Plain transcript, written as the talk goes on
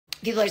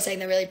People are saying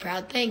they're really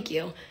proud. Thank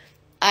you.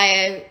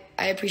 I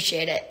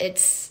appreciate it.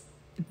 It's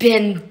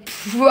been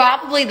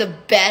probably the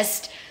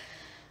best.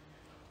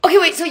 Okay,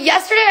 wait, so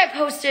yesterday I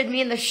posted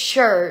me in the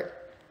shirt,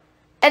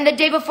 and the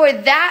day before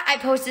that I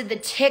posted the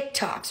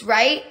TikToks,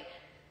 right?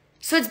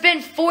 So it's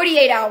been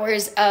 48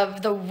 hours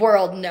of the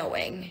world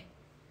knowing.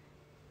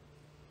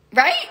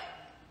 Right?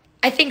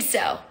 I think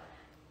so.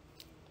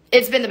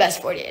 It's been the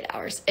best 48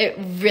 hours. It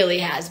really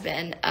has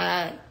been.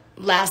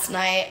 Last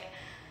night,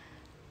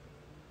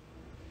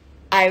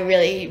 I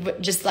really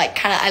just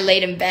like I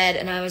laid in bed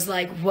and I was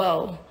like,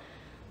 whoa,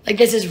 like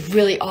this is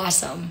really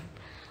awesome.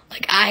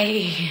 Like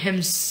I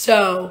am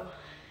so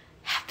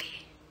happy.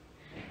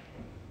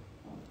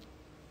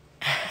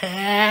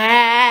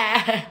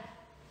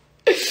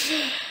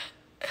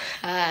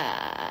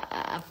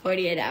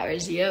 48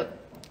 hours, yep.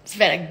 It's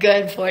been a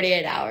good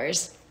 48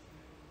 hours.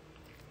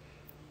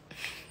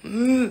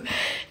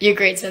 You're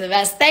great, so the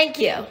best. Thank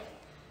you.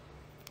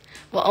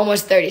 Well,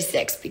 almost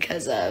 36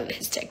 because of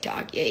his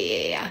TikTok.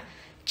 Yeah.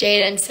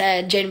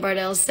 Jaden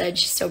Bardell said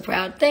she's so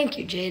proud. Thank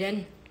you,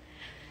 Jaden.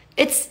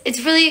 It's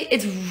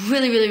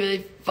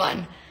really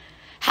fun.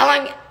 How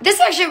long, this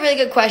is actually a really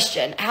good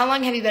question. How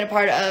long have you been a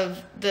part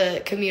of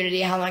the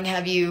community? How long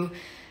have you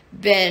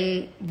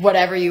been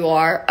whatever you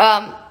are?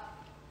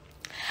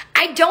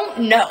 I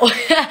don't know.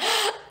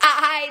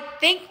 I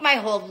think my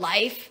whole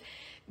life,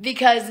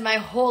 because my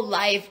whole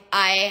life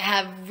I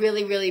have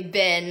really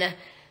been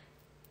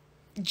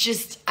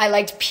I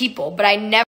liked people, but I never